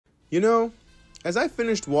You know, as I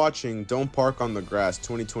finished watching Don't Park on the Grass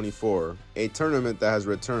 2024, a tournament that has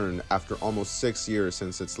returned after almost 6 years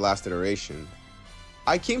since its last iteration,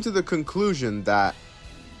 I came to the conclusion that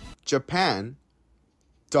Japan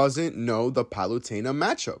doesn't know the Palutena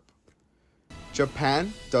matchup.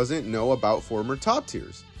 Japan doesn't know about former top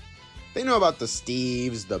tiers. They know about the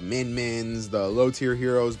Steves, the Min-Mins, the low-tier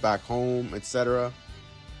heroes back home, etc.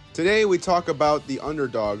 Today we talk about the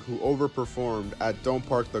underdog who overperformed at Don't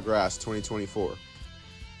Park the Grass 2024.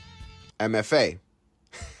 MFA.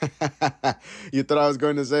 You thought I was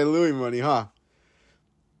going to say Louis Money, huh?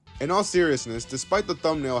 In all seriousness, despite the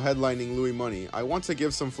thumbnail headlining Louis Money, I want to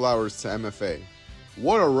give some flowers to MFA.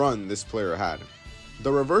 What a run this player had.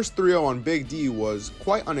 The reverse 3-0 on Big D was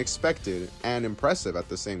quite unexpected and impressive at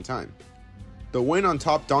the same time. The win on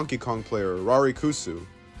top Donkey Kong player Rarikusu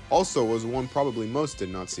also was one probably most did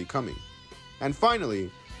not see coming. And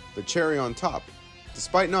finally, the cherry on top.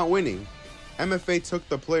 Despite not winning, MFA took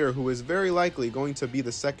the player who is very likely going to be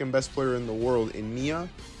the second best player in the world in Mia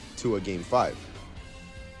to a Game 5.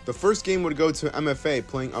 The first game would go to MFA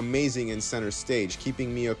playing amazing in center stage,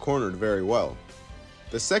 keeping Mia cornered very well.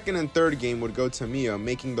 The second and third game would go to Mia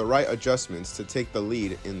making the right adjustments to take the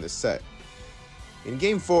lead in the set. In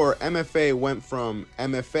Game 4, MFA went from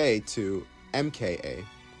MFA to MKA.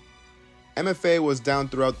 MFA was down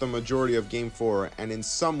throughout the majority of Game 4, and in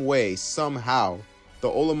some way, somehow, the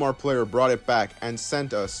Olimar player brought it back and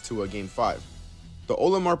sent us to a Game 5. The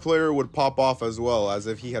Olimar player would pop off as well as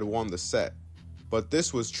if he had won the set, but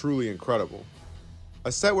this was truly incredible.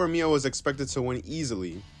 A set where Mia was expected to win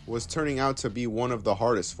easily was turning out to be one of the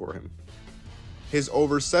hardest for him. His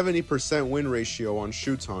over 70% win ratio on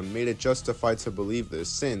Shuton made it justified to believe this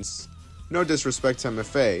since, no disrespect to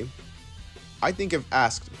MFA, I think if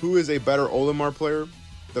asked who is a better Olimar player,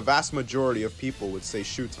 the vast majority of people would say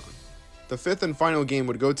Shuton. The fifth and final game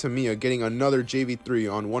would go to Mia getting another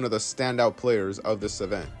JV3 on one of the standout players of this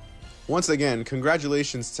event. Once again,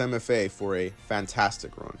 congratulations to MFA for a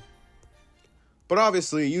fantastic run. But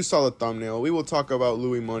obviously, you saw the thumbnail, we will talk about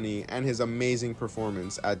Louis Money and his amazing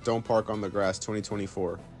performance at Don't Park on the Grass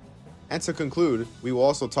 2024. And to conclude, we will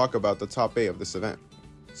also talk about the top 8 of this event.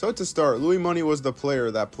 So to start, Louis Money was the player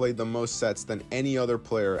that played the most sets than any other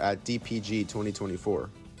player at DPG 2024.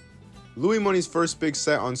 Louis Money's first big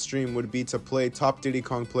set on stream would be to play top Diddy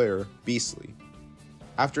Kong player, Beastly.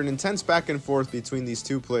 After an intense back and forth between these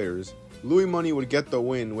two players, Louis Money would get the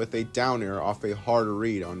win with a down air off a hard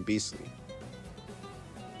read on Beastly.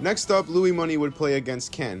 Next up, Louis Money would play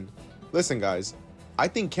against Ken. Listen guys, I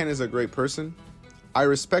think Ken is a great person. I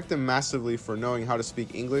respect him massively for knowing how to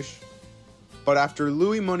speak English. But after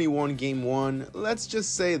Louis Money won Game 1, let's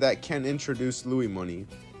just say that Ken introduced Louis Money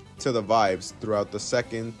to the vibes throughout the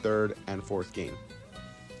second, third, and fourth game.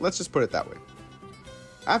 Let's just put it that way.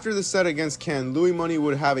 After the set against Ken, Louis Money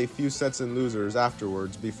would have a few sets and losers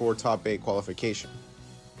afterwards before top 8 qualification.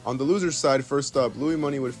 On the loser's side, first up, Louis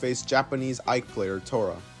Money would face Japanese Ike player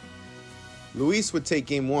Tora. Luis would take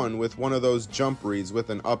Game 1 with one of those jump reads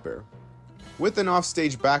with an up air. With an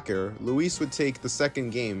offstage back air, Luis would take the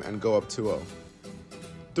second game and go up 2-0.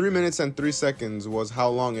 3 minutes and 3 seconds was how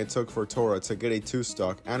long it took for Tora to get a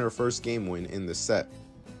 2-stock and her first game win in the set.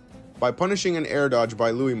 By punishing an air dodge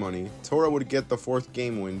by Louis Money, Tora would get the fourth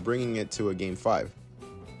game win, bringing it to a Game 5.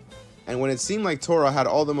 And when it seemed like Tora had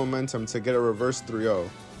all the momentum to get a reverse 3-0,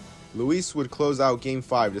 Luis would close out Game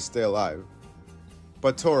 5 to stay alive.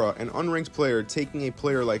 But Tora, an unranked player taking a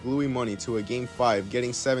player like Louis Money to a Game 5 getting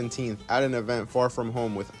 17th at an event far from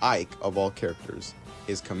home with Ike of all characters,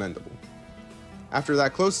 is commendable. After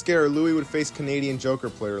that close scare, Louis would face Canadian Joker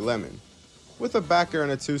player Lemon. With a back air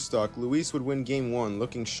and a 2-stock, Luis would win Game 1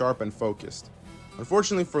 looking sharp and focused.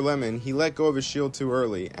 Unfortunately for Lemon, he let go of his shield too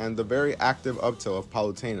early and the very active up tilt of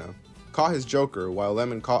Palutena caught his Joker while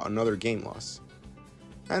Lemon caught another game loss.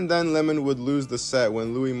 And then Lemon would lose the set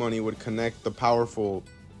when Louis Money would connect the powerful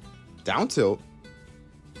down tilt.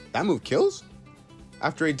 That move kills?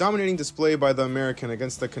 After a dominating display by the American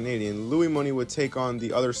against the Canadian, Louis Money would take on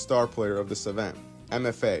the other star player of this event,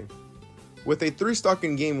 MFA. With a 3-stock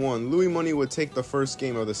in Game 1, Louis Money would take the first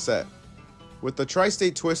game of the set. With the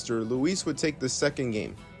Tri-State Twister, Luis would take the second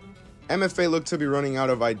game. MFA looked to be running out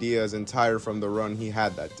of ideas and tired from the run he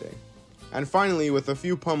had that day. And finally, with a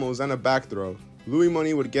few pummels and a back throw, Louis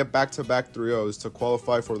Money would get back-to-back 3-0s to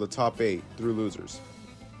qualify for the top 8 through losers.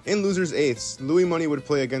 In losers 8ths, Louis Money would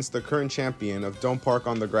play against the current champion of Don't Park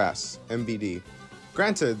on the Grass, MVD.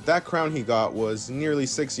 Granted, that crown he got was nearly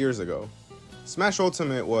 6 years ago. Smash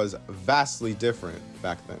Ultimate was vastly different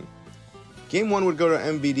back then. Game 1 would go to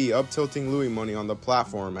MVD up tilting Louis Money on the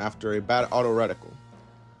platform after a bad auto reticle.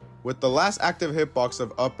 With the last active hitbox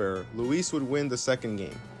of up air, Luis would win the second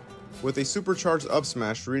game. With a supercharged up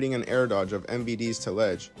smash reading an air dodge of MVD's to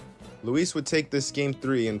ledge, Luis would take this game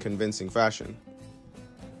 3 in convincing fashion.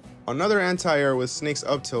 Another anti-air with Snake's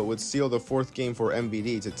up tilt would seal the fourth game for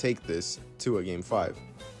MVD to take this to a game 5.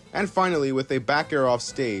 And finally, with a back air off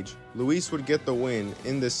stage, Luis would get the win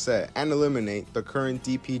in this set and eliminate the current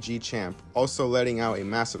DPG champ, also letting out a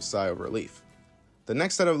massive sigh of relief. The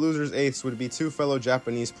next set of losers 8ths would be two fellow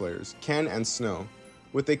Japanese players, Ken and Snow.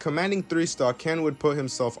 With a commanding 3-stock, Ken would put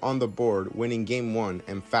himself on the board, winning game 1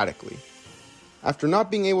 emphatically. After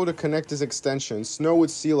not being able to connect his extension, Snow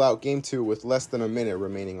would seal out game 2 with less than a minute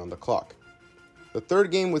remaining on the clock. The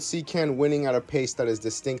third game would see Ken winning at a pace that is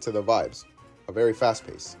distinct to the vibes, a very fast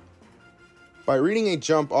pace. By reading a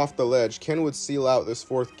jump off the ledge, Ken would seal out this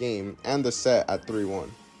fourth game and the set at 3-1.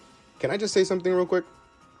 Can I just say something real quick?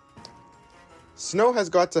 Snow has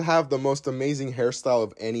got to have the most amazing hairstyle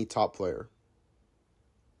of any top player.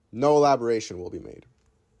 No elaboration will be made.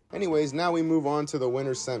 Anyways, now we move on to the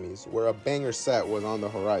winner's semis, where a banger set was on the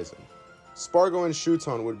horizon. Spargo and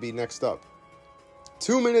Shuton would be next up.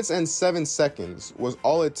 2 minutes and 7 seconds was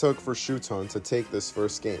all it took for Shuton to take this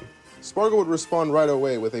first game. Spargo would respond right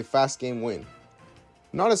away with a fast game win.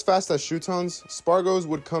 Not as fast as Shuton's, Spargo's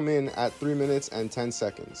would come in at 3 minutes and 10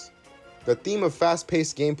 seconds. The theme of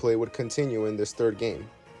fast-paced gameplay would continue in this third game.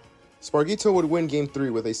 Spargito would win game 3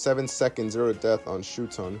 with a 7-second 0-death on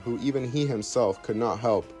Shuton, who even he himself could not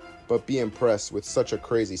help but be impressed with such a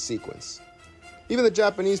crazy sequence. Even the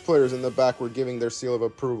Japanese players in the back were giving their seal of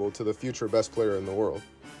approval to the future best player in the world.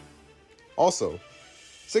 Also,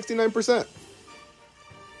 69%.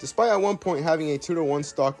 Despite at one point having a 2-1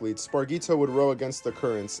 stock lead, Spargito would row against the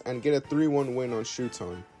currents and get a 3-1 win on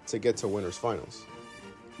Shuton to get to winners finals.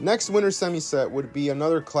 Next winner's semi-set would be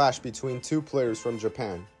another clash between two players from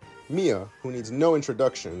Japan, Mia, who needs no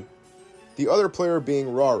introduction, the other player being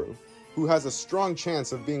Raru, who has a strong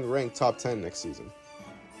chance of being ranked top 10 next season.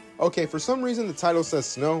 Okay, for some reason the title says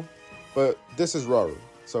Snow, but this is Raru,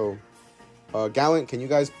 so Gallant, can you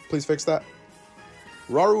guys please fix that?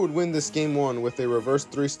 Raru would win this game 1 with a reverse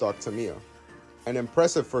 3-stock to Mia, an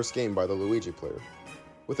impressive first game by the Luigi player.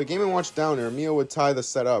 With a Game & Watch down air, Mia would tie the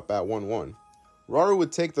set up at 1-1. Raru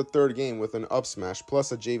would take the third game with an up smash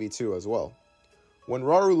plus a JV2 as well. When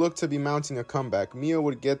Raru looked to be mounting a comeback, Mia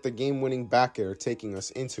would get the game-winning back air, taking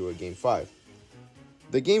us into a game 5.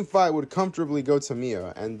 The game 5 would comfortably go to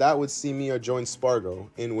Mia, and that would see Mia join Spargo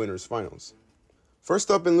in winners finals.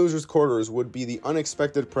 First up in losers quarters would be the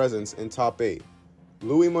unexpected presence in top 8,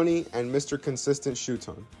 Louis Money and Mr. Consistent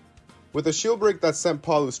Shuton. With a shield break that sent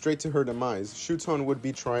Palu straight to her demise, Shuton would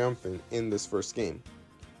be triumphant in this first game.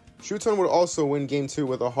 Shuton would also win game 2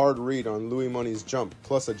 with a hard read on Louis Money's jump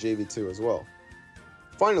plus a JV2 as well.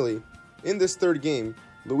 Finally, in this third game,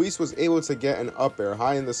 Luis was able to get an up air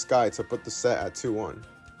high in the sky to put the set at 2-1.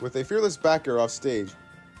 With a fearless back air off stage,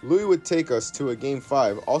 Louis would take us to a game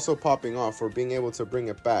 5, also popping off for being able to bring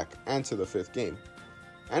it back and to the 5th game.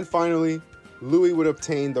 And finally, Louis would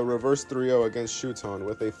obtain the reverse 3-0 against Shuton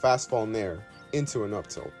with a fastfall nair into an up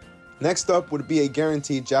tilt. Next up would be a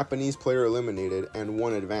guaranteed Japanese player eliminated and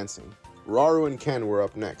one advancing. Raru and Ken were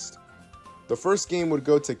up next. The first game would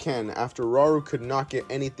go to Ken after Raru could not get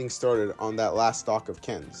anything started on that last stock of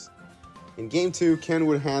Ken's. In game 2, Ken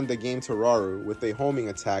would hand the game to Raru with a homing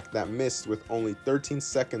attack that missed with only 13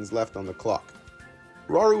 seconds left on the clock.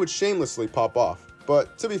 Raru would shamelessly pop off,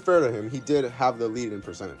 but to be fair to him, he did have the lead in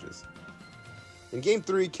percentages. In game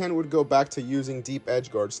 3, Ken would go back to using deep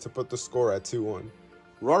edge guards to put the score at 2-1.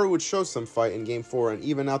 Raru would show some fight in game 4 and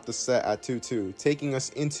even out the set at 2-2, taking us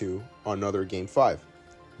into another game 5.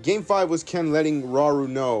 Game 5 was Ken letting Raru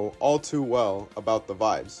know all too well about the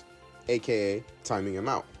vibes, aka timing him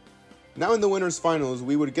out. Now in the winners finals,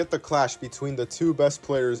 we would get the clash between the two best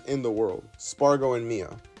players in the world, Spargo and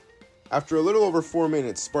Mia. After a little over 4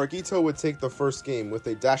 minutes, Spargito would take the first game with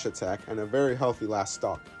a dash attack and a very healthy last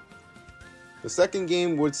stock. The second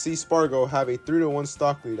game would see Spargo have a 3-1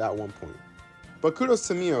 stock lead at one point. But kudos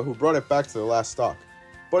to Mia, who brought it back to the last stock.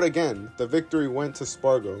 But again, the victory went to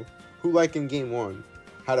Spargo, who, like in game 1,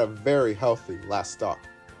 had a very healthy last stock.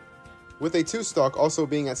 With a 2-stock also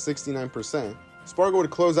being at 69%, Spargo would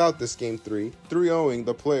close out this game 3, 3-0ing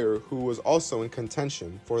the player who was also in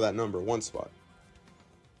contention for that number 1 spot.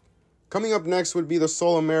 Coming up next would be the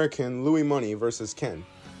sole American Louis Money versus Ken.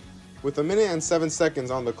 With a minute and 7 seconds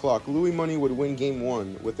on the clock, Louis Money would win game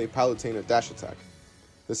 1 with a Palutena dash attack.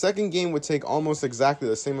 The second game would take almost exactly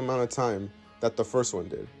the same amount of time that the first one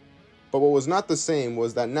did. But what was not the same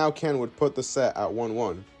was that now Ken would put the set at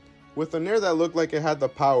 1-1. With a nair that looked like it had the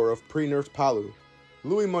power of pre-nerfed Palu,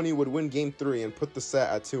 Louis Money would win Game 3 and put the set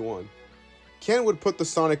at 2-1. Ken would put the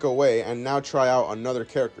Sonic away and now try out another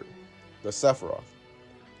character, the Sephiroth.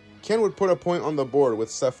 Ken would put a point on the board with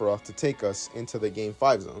Sephiroth to take us into the Game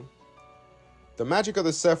 5 zone. The magic of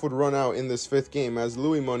the Seph would run out in this 5th game as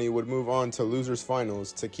Louis Money would move on to Losers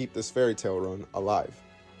Finals to keep this fairy tale run alive.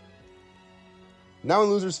 Now in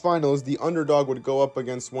Losers Finals, the underdog would go up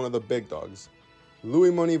against one of the big dogs,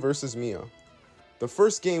 Louis Money versus Mia. The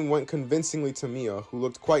first game went convincingly to Mia, who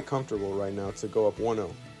looked quite comfortable right now to go up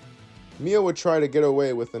 1-0. Mia would try to get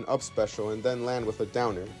away with an up special and then land with a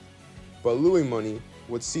downer, but Louis Money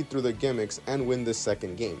would see through the gimmicks and win this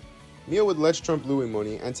second game. Mia would ledge trump Louis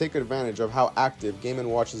Money and take advantage of how active Game &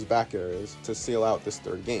 Watch's back air is to seal out this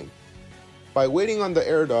third game. By waiting on the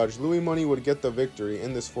air dodge, Louis Money would get the victory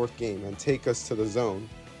in this 4th game and take us to the zone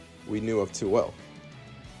we knew of too well.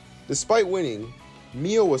 Despite winning,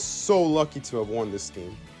 Mia was so lucky to have won this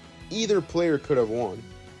game. Either player could have won,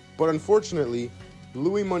 but unfortunately,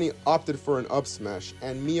 Louis Money opted for an up smash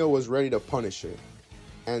and Mia was ready to punish it,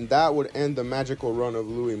 and that would end the magical run of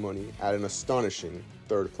Louis Money at an astonishing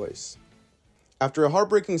 3rd place. After a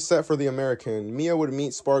heartbreaking set for the American, Mia would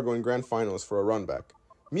meet Spargo in Grand Finals for a runback.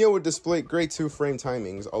 Mia would display great 2-frame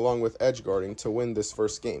timings along with edge guarding to win this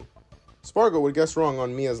first game. Spargo would guess wrong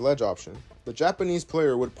on Mia's ledge option. The Japanese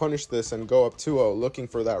player would punish this and go up 2-0 looking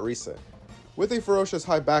for that reset. With a ferocious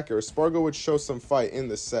high back air, Spargo would show some fight in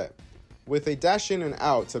this set. With a dash in and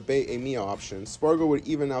out to bait a Mia option, Spargo would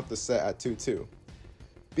even out the set at 2-2.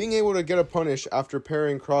 Being able to get a punish after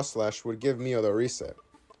parrying cross slash would give Mia the reset.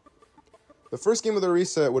 The first game of the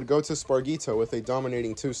reset would go to Spargito with a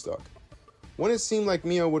dominating 2-stock. When it seemed like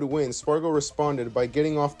Mia would win, Spargo responded by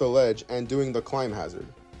getting off the ledge and doing the climb hazard.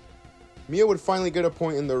 Mia would finally get a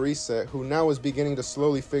point in the reset, who now was beginning to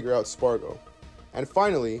slowly figure out Spargo. And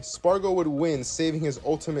finally, Spargo would win, saving his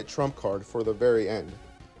ultimate trump card for the very end.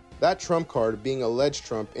 That trump card being a ledge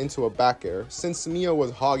trump into a back air, since Mia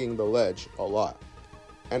was hogging the ledge a lot.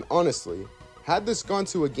 And honestly, had this gone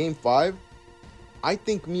to a Game 5, I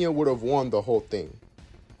think Mia would have won the whole thing.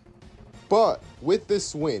 But with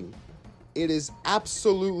this win, it is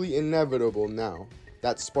absolutely inevitable now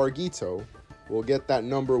that Spargito will get that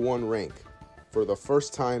 #1 rank for the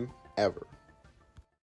first time ever.